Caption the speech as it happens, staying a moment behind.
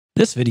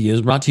This video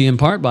is brought to you in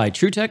part by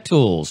TruTech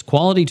Tools,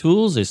 quality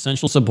tools,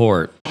 essential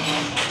support.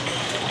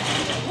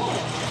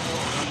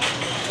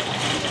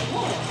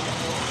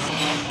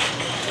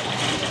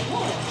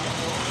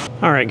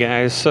 All right,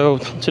 guys, so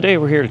today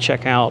we're here to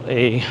check out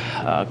a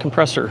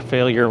compressor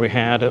failure we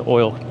had, an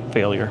oil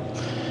failure.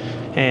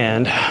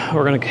 And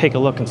we're gonna take a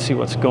look and see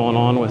what's going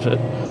on with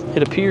it.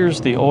 It appears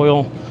the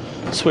oil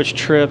switch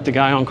tripped. The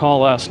guy on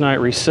call last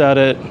night reset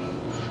it,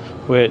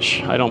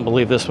 which I don't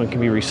believe this one can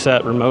be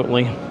reset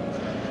remotely.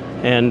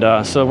 And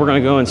so we're gonna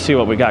go and see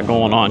what we got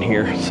going on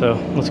here. So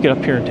let's get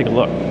up here and take a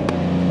look.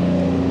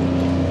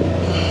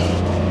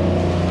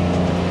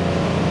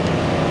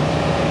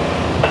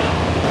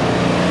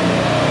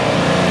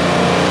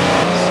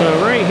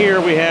 So right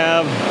here we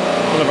have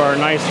one of our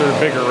nicer,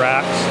 bigger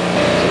racks.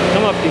 So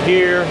come up to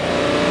here.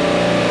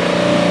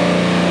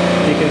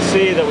 You can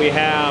see that we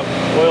have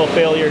oil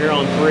failure here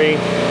on 3.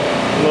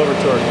 Come over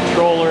to our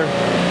controller.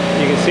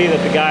 You can see that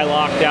the guy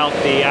locked out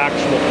the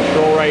actual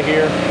control right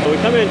here. So we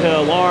come into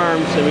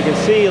alarms and we can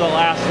see that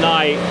last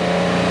night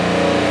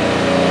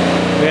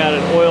we had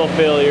an oil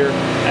failure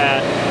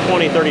at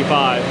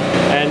 20:35.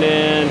 And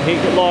then he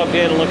logged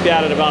in and looked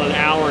at it about an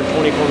hour and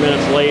 24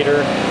 minutes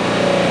later.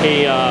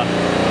 He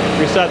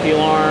reset the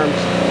alarms,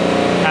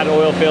 had an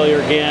oil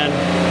failure again,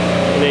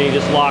 and then he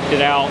just locked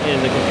it out in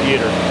the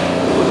computer.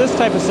 With this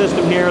type of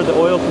system here, the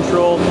oil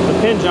control, the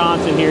pin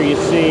Johnson here you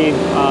see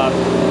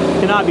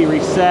cannot be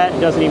reset. It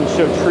doesn't even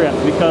show trip,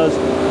 because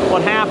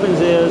what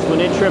happens is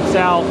when it trips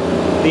out,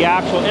 the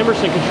actual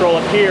Emerson control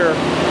up here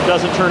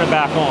doesn't turn it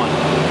back on,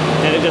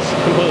 and it just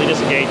completely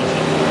disengages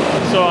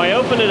it. So I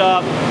opened it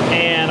up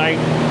and I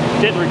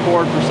didn't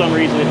record for some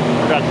reason.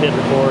 I forgot to hit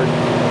record,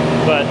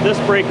 but this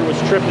breaker was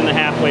tripped in the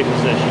halfway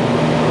position.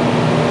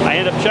 I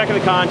ended up checking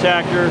the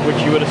contactor,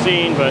 which you would have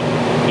seen, but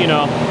you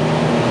know,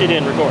 it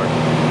didn't record.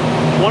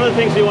 One of the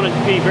things we want to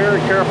be very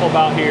careful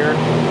about here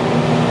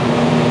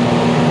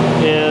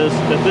is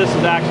that this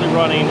is actually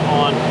running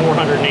on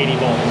 480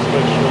 volts,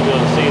 which you'll be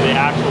able to see the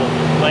actual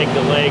leg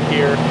to leg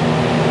here.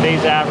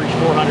 Phase average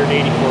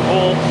 484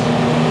 volts.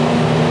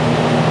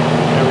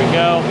 There we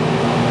go.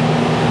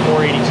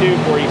 482,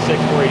 486,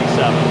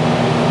 487.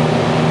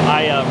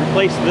 I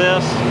replaced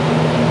this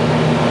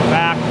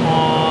back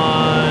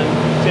on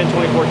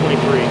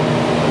 10/24/23.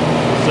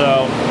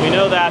 So we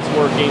know that's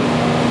working.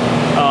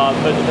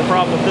 But the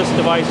problem with this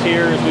device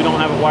here is we don't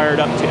have it wired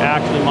up to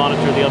actually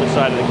monitor the other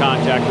side of the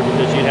contactor,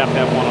 because you'd have to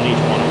have one on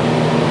each one.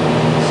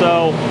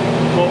 So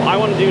what I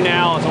want to do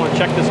now is I want to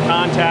check this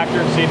contactor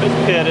and see if it's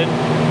pitted.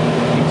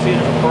 You can see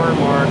there's a burn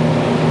mark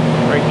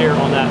right there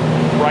on that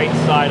right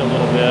side a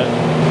little bit.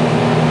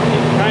 You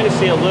can kind of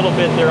see a little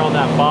bit there on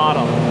that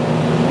bottom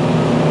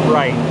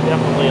right.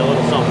 Definitely a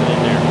little something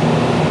in there.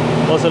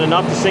 Was it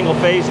enough to single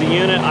phase the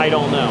unit? I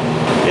don't know.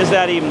 Is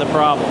that even the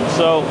problem?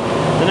 So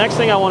the next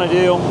thing I want to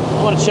do,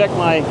 I want to check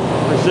my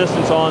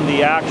resistance on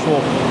the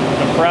actual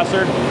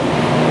compressor.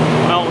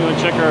 Well, we want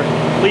to check our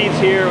leads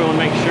here. We want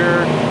to make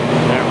sure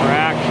that we're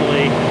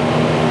actually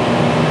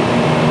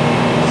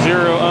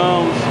 0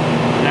 ohms.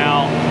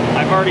 Now,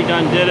 I've already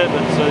did it,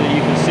 but so that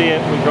you can see it,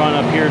 we've gone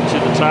up here to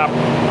the top.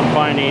 I'm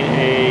finding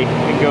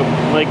we can go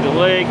leg to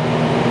leg.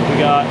 We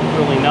got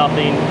really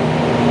nothing.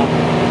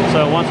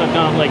 So once I've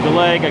done it leg to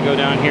leg, I go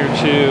down here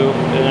to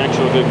an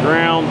actual good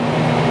ground,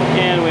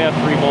 and we have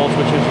 3 volts,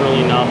 which is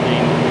really nothing,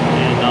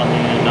 and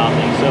nothing, and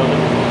nothing. So the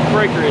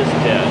breaker is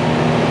dead.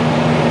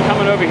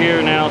 Coming over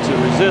here now to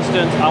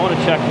resistance, I want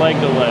to check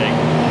leg to leg.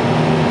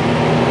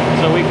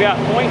 So we've got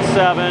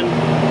 0.7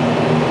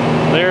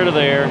 there to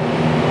there,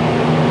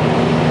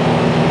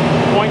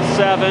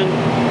 0.7,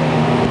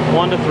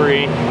 1 to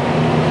 3,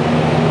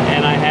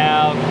 and I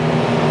have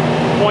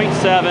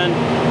 0.7,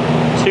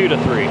 2 to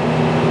 3.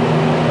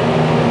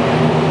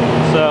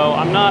 So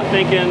I'm not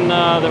thinking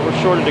that we're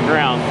shorted to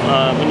ground.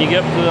 When you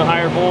get to the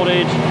higher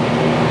voltage,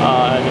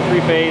 the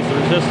 3-phase, the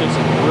resistance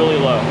is really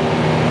low.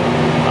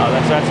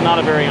 That's not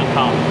a very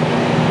uncommon.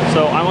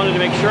 So I wanted to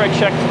make sure I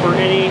checked for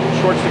any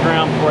shorts to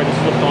ground before I just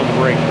flipped on the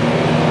breaker.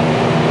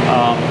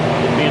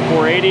 It being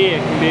 480,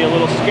 it can be a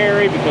little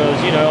scary because,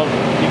 you know,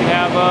 you can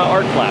have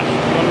arc flash.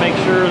 You want to make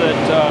sure that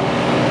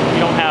you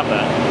don't have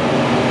that.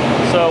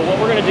 So what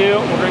we're going to do,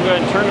 we're going to go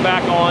ahead and turn it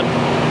back on.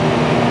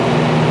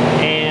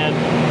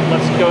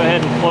 Let's go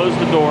ahead and close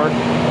the door.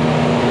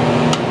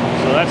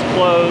 So that's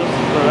closed,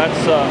 or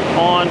that's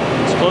on.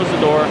 Let's close the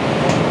door.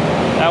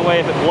 That way,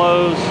 if it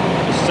blows,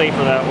 it's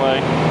safer that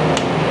way.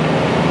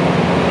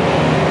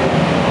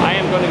 I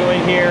am going to go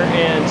in here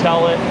and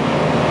tell it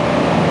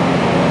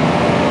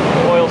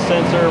the oil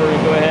sensor. We're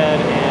going to go ahead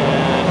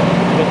and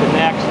hit the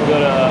next and go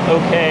to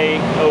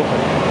OK,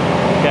 open.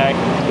 Okay,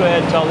 let's go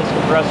ahead and tell this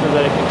compressor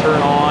that it can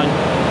turn on.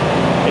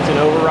 It's an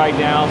override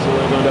now, so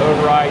we're going to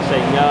override, say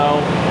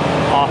no.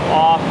 Off,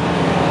 off.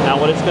 Now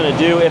what it's going to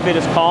do, if it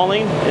is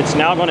calling, it's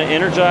now going to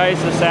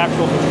energize this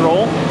actual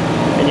control.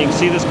 And you can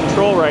see this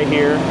control right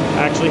here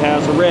actually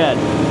has a red.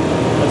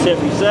 Let's hit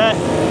reset.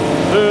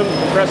 Boom,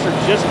 compressor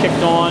just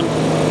kicked on.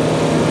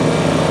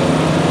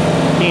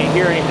 Can't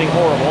hear anything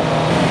horrible.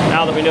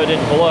 Now that we know it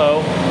didn't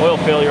blow, oil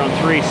failure on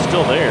 3 is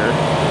still there.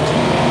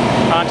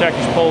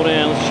 Contactor's pulled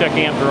in. Let's check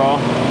amp draw.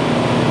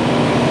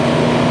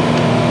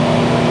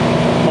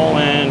 Pull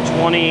in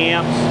 20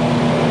 amps.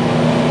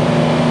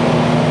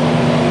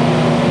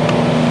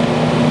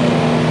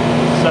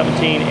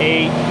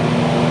 17.8.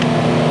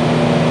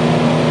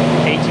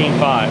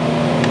 18.5.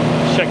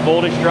 Check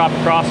voltage drop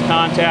across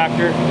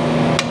contactor.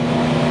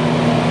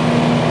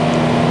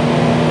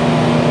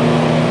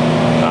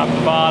 Top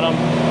to bottom.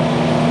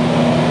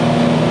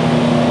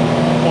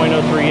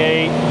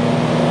 0.038.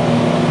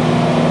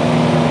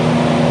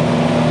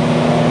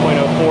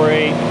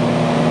 0.048.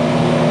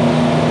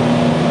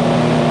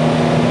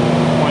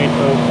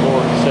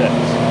 0.046.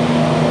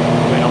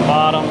 Right on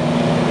bottom.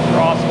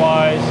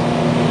 Crosswise.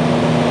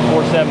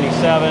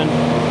 477.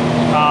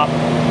 Top.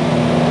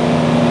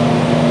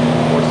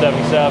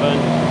 477,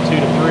 2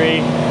 to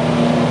 3,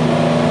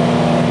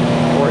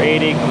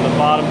 480 from the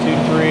bottom, 2 to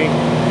 3,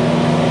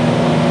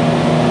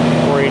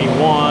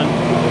 481,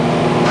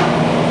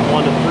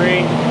 1 to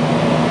 3,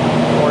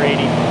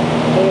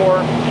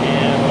 484,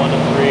 and 1 to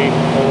 3,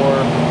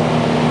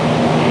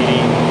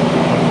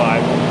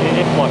 480.5.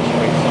 It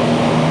fluctuates some.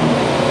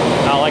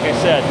 Now, like I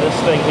said, this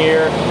thing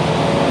here,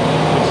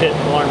 it's hit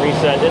alarm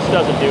reset. This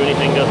doesn't do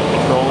anything, doesn't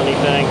control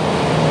anything,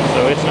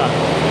 so it's not,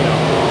 you know,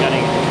 got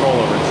any control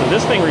over it. So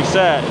this thing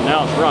reset, and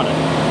now it's running.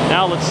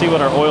 Now let's see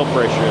what our oil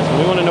pressure is.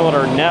 We want to know what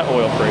our net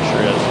oil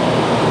pressure is.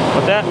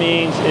 What that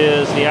means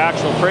is the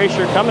actual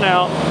pressure coming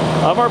out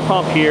of our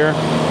pump here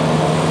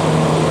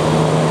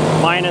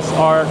minus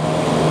our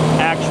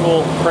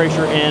actual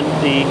pressure in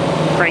the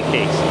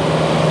crankcase.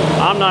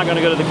 I'm not going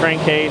to go to the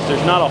crankcase.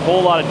 There's not a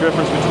whole lot of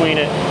difference between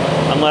it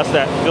unless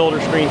that filter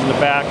screen's in the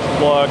back is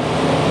plugged.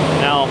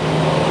 Now,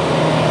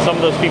 some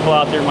of those people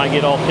out there might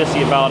get all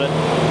pissy about it.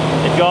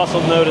 If you also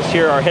notice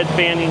here, our head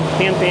cooling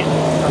fan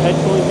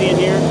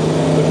here,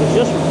 which was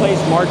just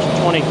replaced March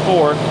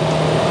 24th,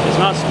 is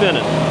not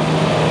spinning.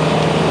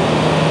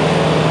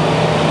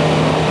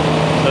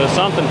 So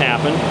something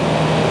happened.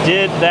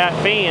 Did that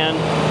fan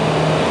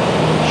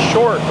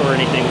short or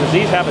anything? Because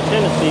these have a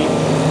tendency to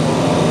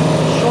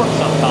short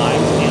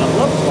sometimes, and it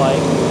looks like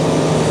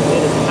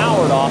it is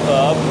powered off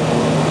of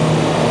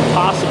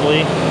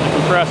possibly the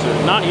compressor.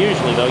 Not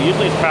usually though.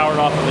 Usually it's powered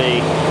off of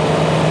a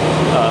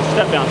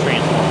step-down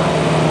transformer.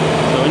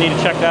 So we need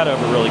to check that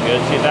over really good,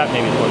 see if that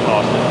maybe is what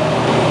caused it.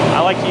 I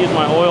like to use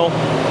my oil,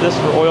 this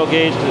for oil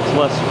gauge because it's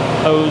less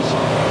hose.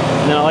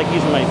 And then I like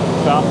using my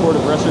valve core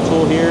compressor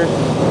tool here.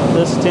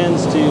 This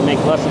tends to make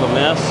less of a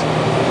mess.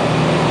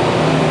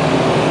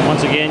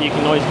 Once again, you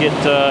can always get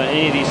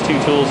any of these two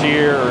tools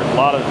here, or a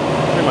lot of,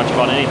 pretty much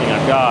about anything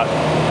I've got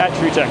at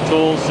TruTech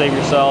Tools. Save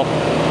yourself.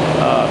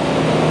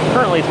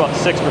 Currently it's about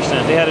 6%.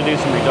 They had to do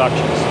some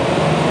reductions.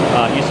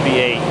 It used to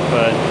be 8,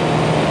 but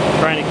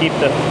trying to keep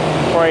the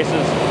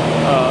prices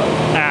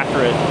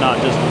accurate, not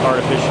just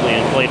artificially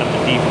inflate them to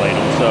deflate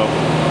them. So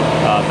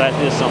that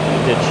is something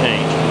that did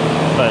change.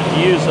 But if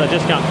you use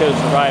discount code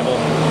SURVIVAL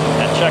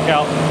at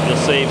checkout,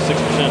 you'll save 6%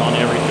 on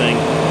everything.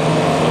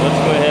 So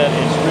let's go ahead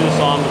and screw this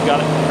on. We've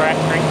got it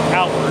cranked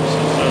outwards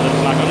so that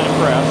it's not going to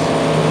depress.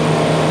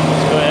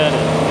 Let's go ahead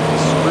and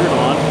screw it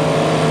on.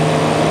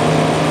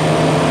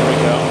 There we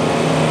go.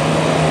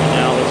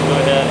 Now let's go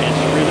ahead and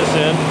screw this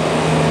in.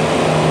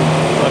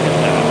 Look at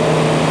that.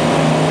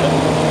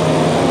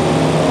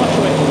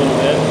 Fluctuates a little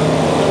bit.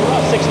 So we're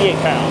about 68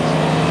 pounds.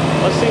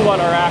 Let's see what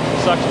our actual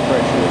suction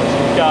pressure is.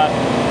 We've got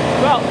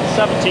about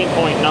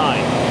 17.9.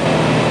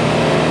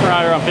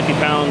 Right around 50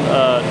 pounds,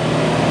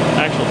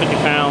 actual 50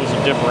 pounds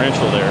of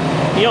differential there.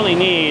 You only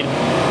need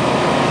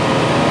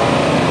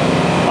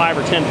 5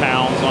 or 10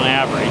 pounds on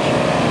average,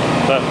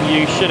 but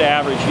you should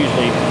average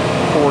usually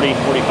 40,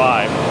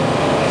 45.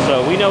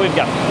 So we know we've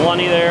got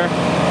plenty there.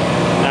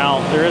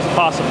 Now, there is a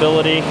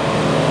possibility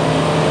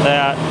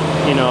that,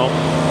 you know,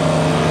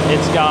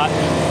 it's got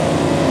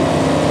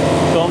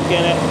gunk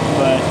in it,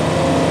 but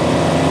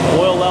the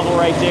oil level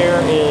right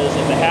there is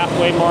at the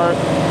halfway mark,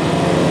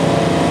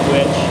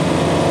 which,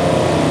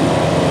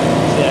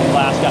 see that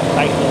glass got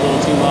tightened a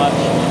little too much,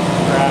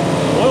 cracked.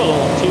 The oil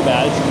don't look too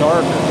bad, it's a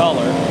darker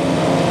color,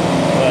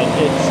 but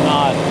it's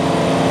not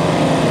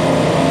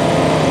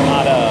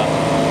a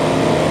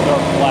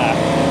dark black.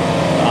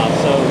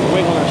 So we're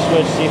wiggling our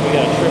switch, see if we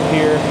got a trip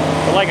here.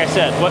 But like I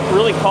said, what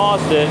really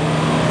caused it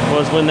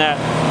was when that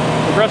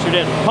compressor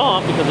didn't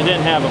pump because it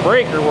didn't have a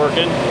breaker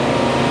working.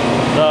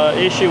 The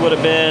issue would have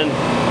been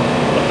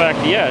the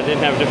fact that, yeah, it didn't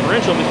have a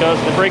differential because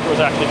the breaker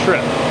was actually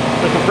tripped.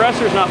 The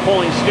compressor is not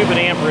pulling stupid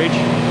amperage,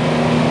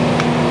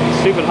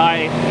 stupid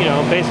high, you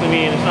know, basically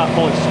meaning it's not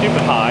pulling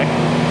stupid high.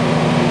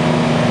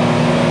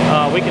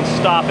 We can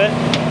stop it.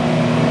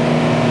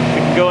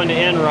 We can go into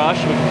inrush.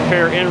 We can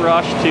compare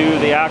inrush to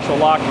the actual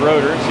locked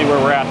rotor, see where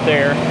we're at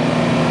there.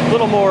 A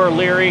little more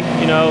leery,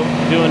 you know,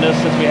 doing this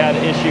since we had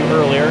an issue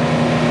earlier.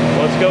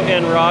 So let's go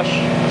inrush.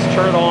 Let's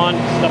turn it on,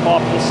 step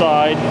off to the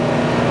side.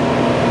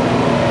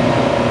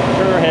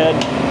 Turn our head.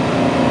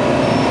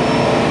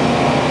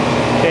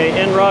 Okay,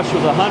 inrush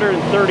was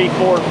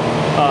 134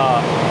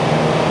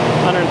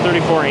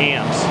 134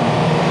 amps.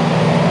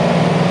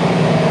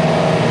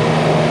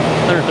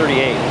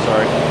 138,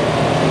 sorry.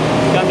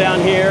 Come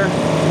down here,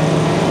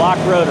 lock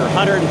rotor,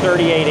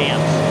 138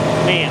 amps.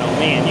 Man, oh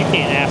man, you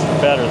can't ask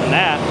for better than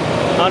that.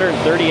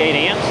 138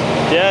 amps,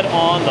 dead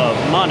on the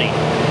money.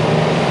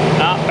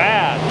 Not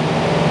bad.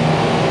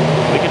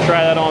 We can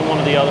try that on one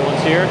of the other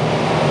ones here.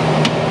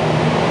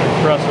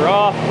 Compressor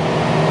off.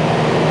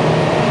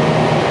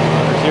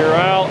 Zero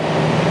out.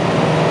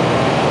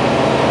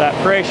 That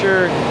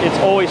pressure, it's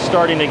always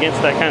starting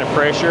against that kind of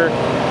pressure.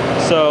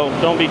 So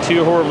don't be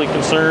too horribly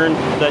concerned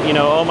that, you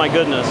know, oh my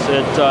goodness,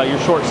 you're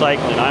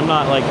short-cycling. I'm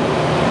not like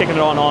kicking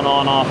it on,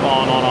 off,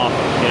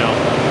 you know.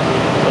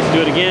 Let's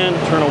do it again,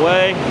 turn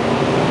away.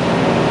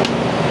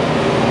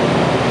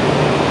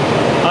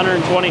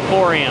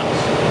 124 amps.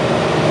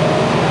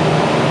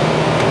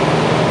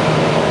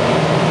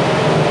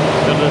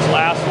 Let's go to this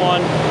last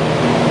one.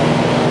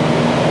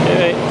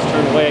 Okay, let's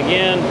turn away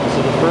again. This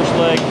is the first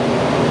leg.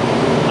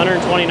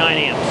 129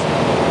 amps.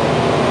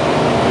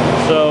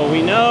 So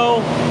we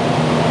know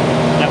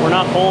that we're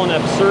not pulling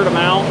an absurd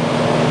amount.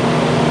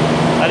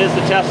 That is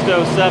the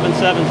Testo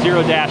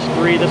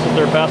 770-3. This is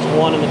their best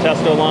one in the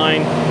Testo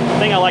line. The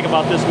thing I like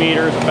about this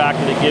meter is the fact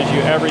that it gives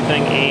you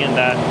everything, and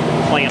that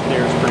clamp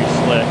there is pretty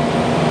slick.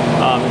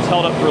 It's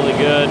held up really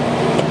good.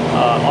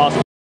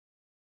 Awesome.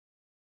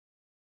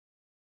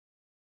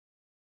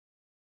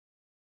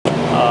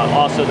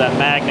 Also, that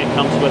magnet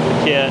comes with the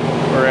kit,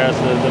 whereas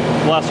the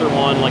lesser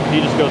one, like if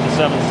you just go with the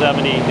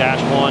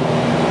 770-1,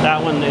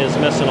 that one is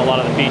missing a lot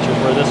of the features,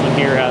 where this one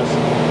here has,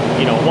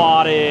 you know,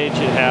 wattage,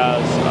 it has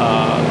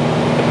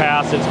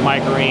capacitance,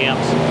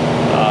 microamps,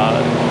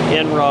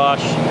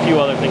 inrush, a few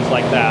other things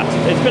like that.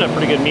 It's been a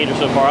pretty good meter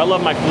so far. I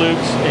love my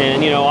flukes,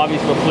 and, you know,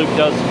 obviously the fluke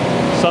does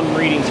some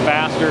readings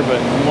faster, but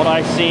from what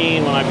I've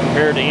seen when I've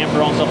compared to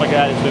Ampro and stuff like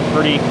that, it's been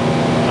pretty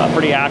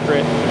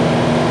accurate.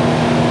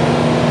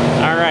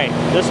 All right,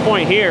 this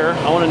point here,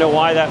 I want to know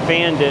why that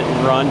fan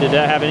didn't run. Did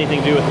that have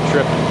anything to do with the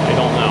tripping? I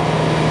don't know.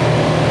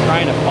 I'm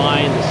trying to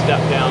find the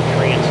step-down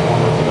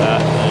transformer for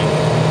that thing.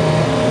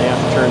 They have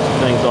to turn some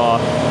things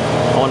off.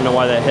 I want to know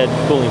why that head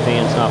cooling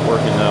fan's not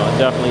working though. It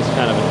definitely is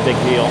kind of a big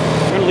deal.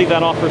 I'm going to leave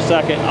that off for a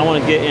second. I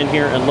want to get in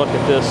here and look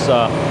at this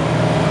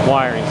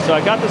wiring. So I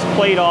got this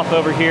plate off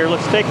over here.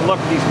 Let's take a look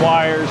at these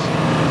wires.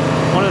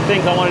 One of the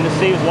things I wanted to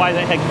see was why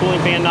that head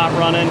cooling fan not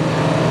running.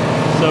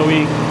 So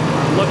we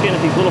looking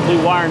at these little blue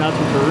wire nuts,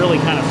 which are really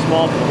kind of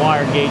small for the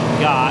wire gauge we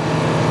got.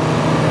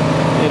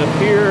 It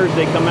appears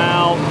they come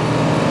out.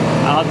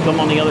 I'll have to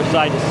come on the other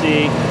side to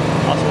see.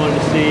 Also wanted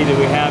to see, do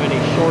we have any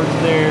shorts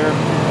there?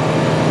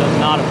 Does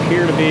not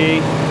appear to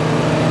be.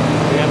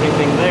 Do we have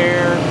anything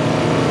there?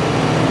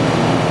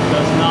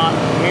 Does not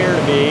appear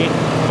to be.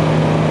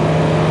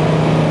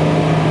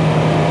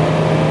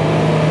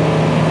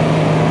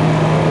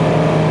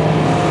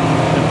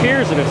 It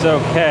appears that it's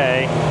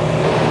okay.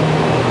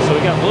 So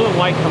we got blue and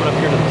white coming up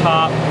here to the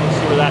top. Let's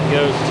see where that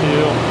goes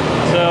to.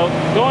 So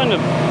going to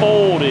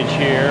voltage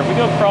here, if we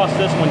go across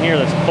this one here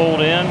that's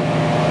pulled in,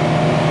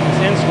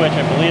 this end switch,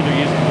 I believe they're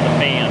using for the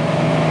fan.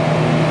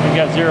 We've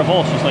got 0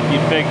 volts, just like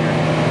you'd figure.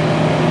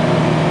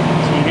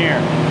 This one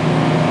here,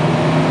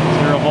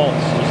 0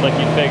 volts, just like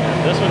you'd figure.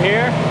 This one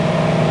here,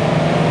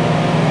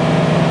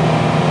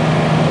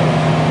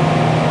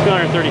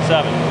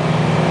 237.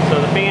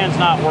 So the fan's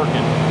not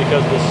working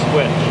because of this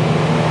switch.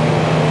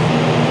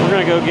 We're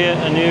going to go get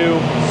a new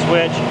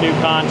switch, new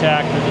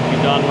contactor to be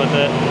done with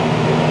it.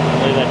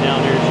 Lay that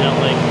down here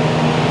gently.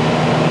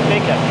 I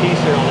think that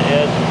piece there on the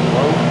edge is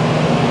broke.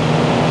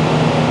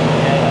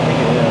 Yeah, I think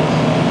it is.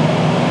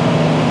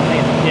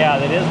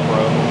 Yeah, that is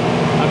broke.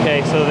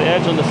 Okay, so the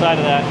edge on the side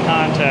of that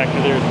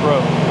contactor there is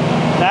broke.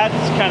 That's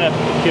kind of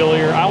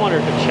peculiar. I wonder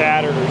if it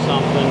shattered or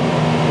something.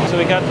 So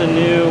we got the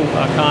new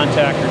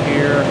contactor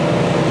here.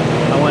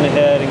 I went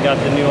ahead and got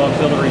the new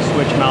auxiliary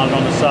switch mounted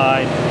on the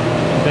side.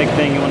 Big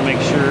thing you want to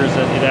make sure is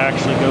that it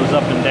actually goes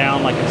up and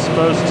down like it's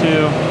supposed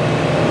to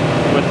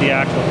with the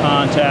actual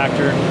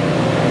contactor.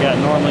 You got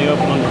it normally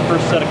open on the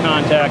first set of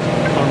contacts,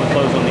 normally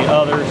closed on the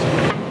others.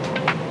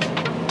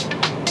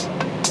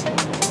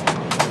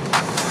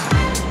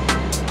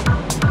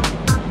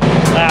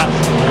 That's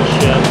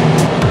shit.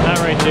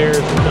 That right there is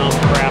the dumb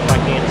crap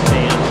I can't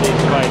stand. See,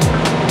 it's like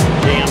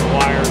jammed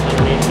wires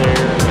underneath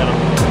there. You got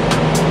them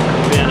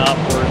bent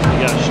upwards.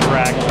 You got a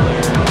straggle there.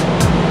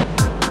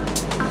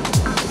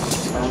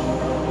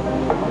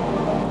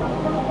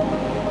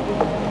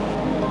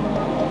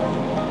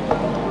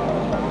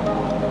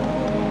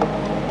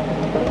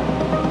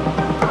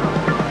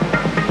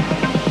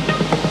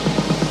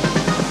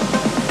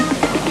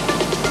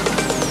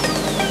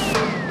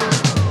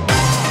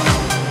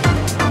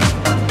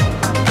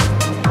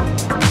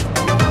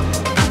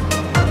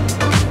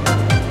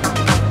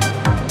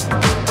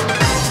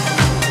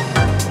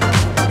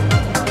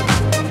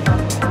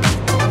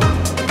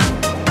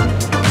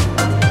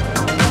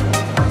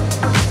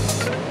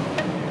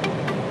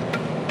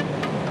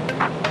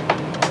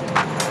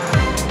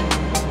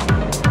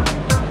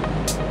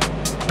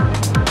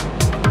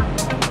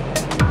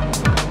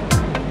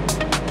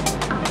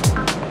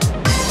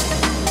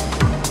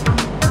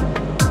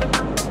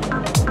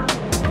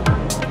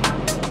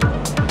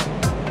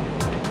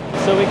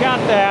 so we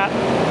got that.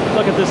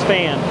 Look at this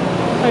fan.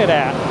 Look at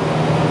that.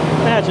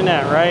 Imagine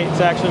that, right? It's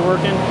actually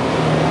working.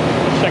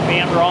 Let's check the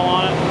amp draw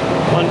on it.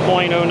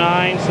 1.09,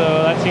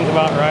 so that seems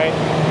about right.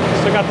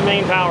 Still got the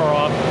main power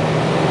off.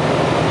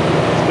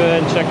 Let's go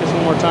ahead and check this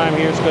one more time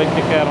here. Let's go ahead and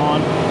kick that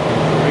on.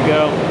 There we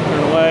go.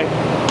 Turn away.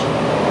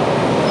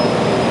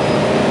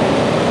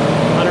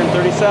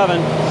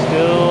 137.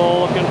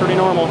 Still looking pretty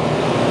normal.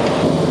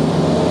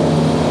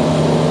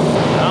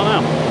 I don't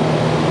know.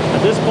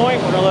 At this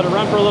point, we're going to let it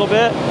run for a little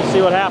bit. We'll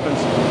see what happens.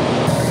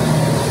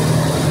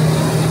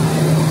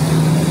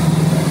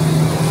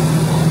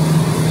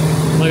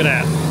 Look at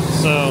that.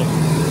 So,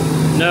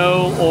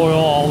 no oil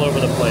all over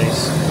the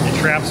place. It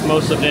traps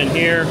most of it in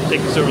here,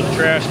 takes it over the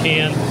trash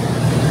can,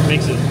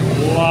 makes it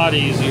a lot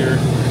easier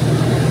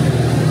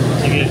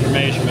to get your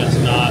measurements,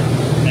 not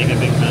make a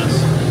big mess.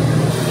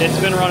 It's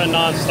been running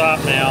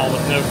non-stop now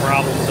with no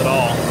problems at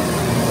all.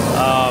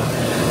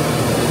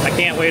 I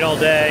can't wait all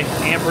day.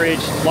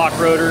 Amperage, lock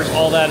rotors,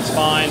 all that is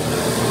fine.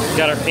 We've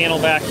got our panel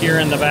back here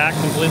in the back,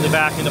 completely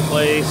back into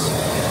place.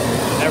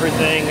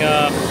 Everything,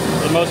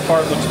 for the most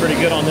part, looks pretty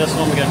good on this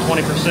one. We got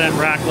 20%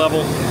 rack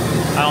level.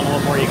 I don't know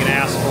what more you can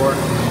ask for.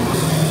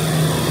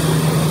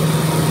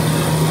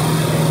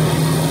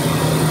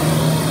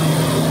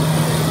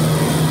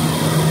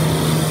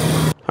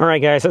 All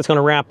right, guys, that's going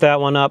to wrap that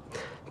one up.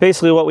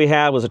 Basically what we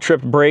had was a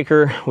tripped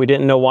breaker. We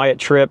didn't know why it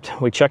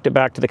tripped. We checked it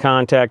back to the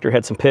contactor,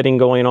 had some pitting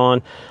going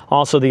on.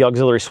 Also, the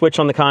auxiliary switch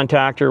on the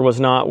contactor was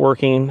not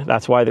working.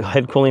 That's why the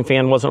head cooling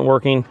fan wasn't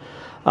working.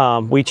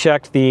 We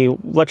checked the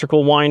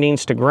electrical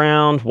windings to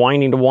ground,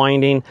 winding to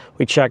winding.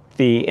 We checked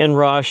the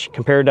inrush,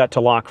 compared that to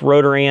lock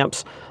rotor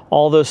amps.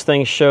 All those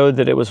things showed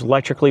that it was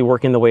electrically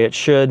working the way it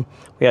should.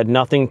 We had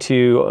nothing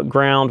to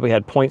ground. We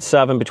had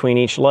 0.7 between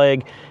each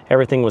leg.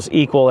 Everything was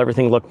equal.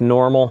 Everything looked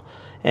normal.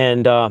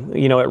 And,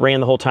 you know, it ran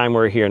the whole time we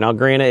were here. Now,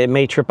 granted, it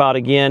may trip out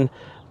again,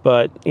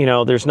 but, you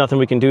know, there's nothing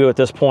we can do at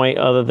this point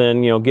other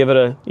than, you know, give it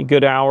a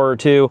good hour or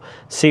two,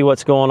 see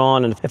what's going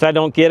on. And if I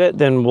don't get it,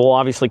 then we'll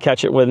obviously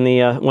catch it when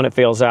it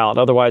fails out.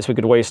 Otherwise, we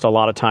could waste a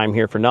lot of time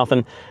here for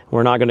nothing.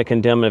 We're not going to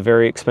condemn a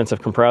very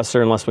expensive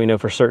compressor unless we know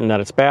for certain that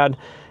it's bad.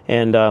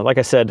 And like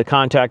I said, the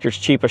contactor's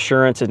cheap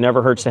assurance. It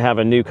never hurts to have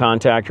a new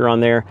contactor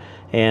on there.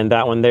 And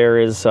that one there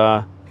is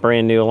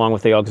brand new along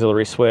with the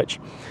auxiliary switch.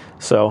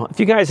 So if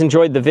you guys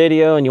enjoyed the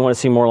video and you want to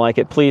see more like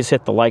it, please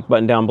hit the like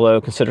button down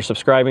below. Consider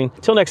subscribing.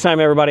 Until next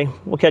time, everybody,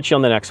 we'll catch you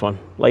on the next one.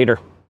 Later.